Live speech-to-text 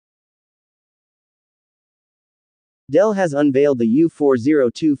Dell has unveiled the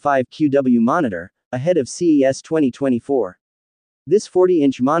U4025QW monitor, ahead of CES 2024. This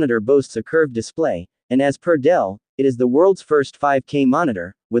 40-inch monitor boasts a curved display, and as per Dell, it is the world's first 5K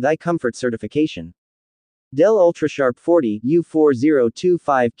monitor, with eye comfort certification. Dell UltraSharp 40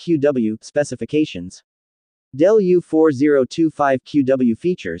 U4025QW specifications. Dell U4025QW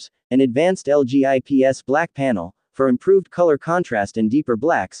features an advanced LG-IPS black panel for improved color contrast and deeper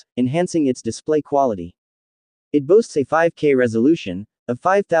blacks, enhancing its display quality. It boasts a 5K resolution of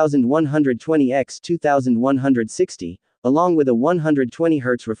 5120 x 2160, along with a 120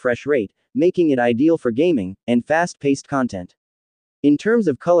 Hz refresh rate, making it ideal for gaming and fast-paced content. In terms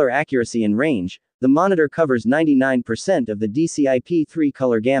of color accuracy and range, the monitor covers 99% of the DCI-P3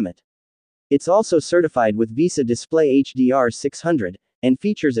 color gamut. It's also certified with VESA Display HDR 600 and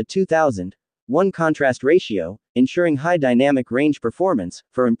features a 2000:1 contrast ratio, ensuring high dynamic range performance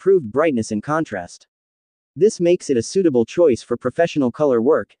for improved brightness and contrast. This makes it a suitable choice for professional color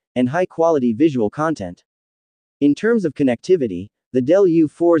work and high-quality visual content. In terms of connectivity, the Dell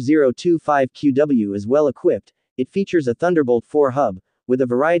U4025QW is well equipped. It features a Thunderbolt 4 hub, with a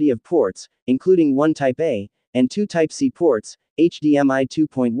variety of ports, including one Type-A and two Type-C ports, HDMI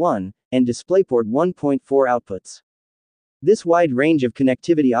 2.1, and DisplayPort 1.4 outputs. This wide range of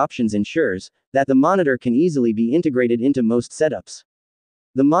connectivity options ensures that the monitor can easily be integrated into most setups.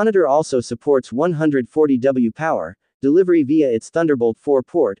 The monitor also supports 140W power delivery via its Thunderbolt 4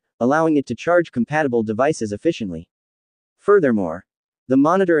 port, allowing it to charge compatible devices efficiently. Furthermore, the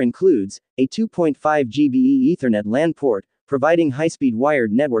monitor includes a 2.5 GBE Ethernet LAN port, providing high-speed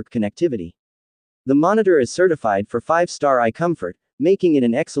wired network connectivity. The monitor is certified for 5-star eye comfort, making it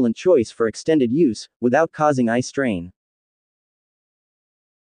an excellent choice for extended use without causing eye strain.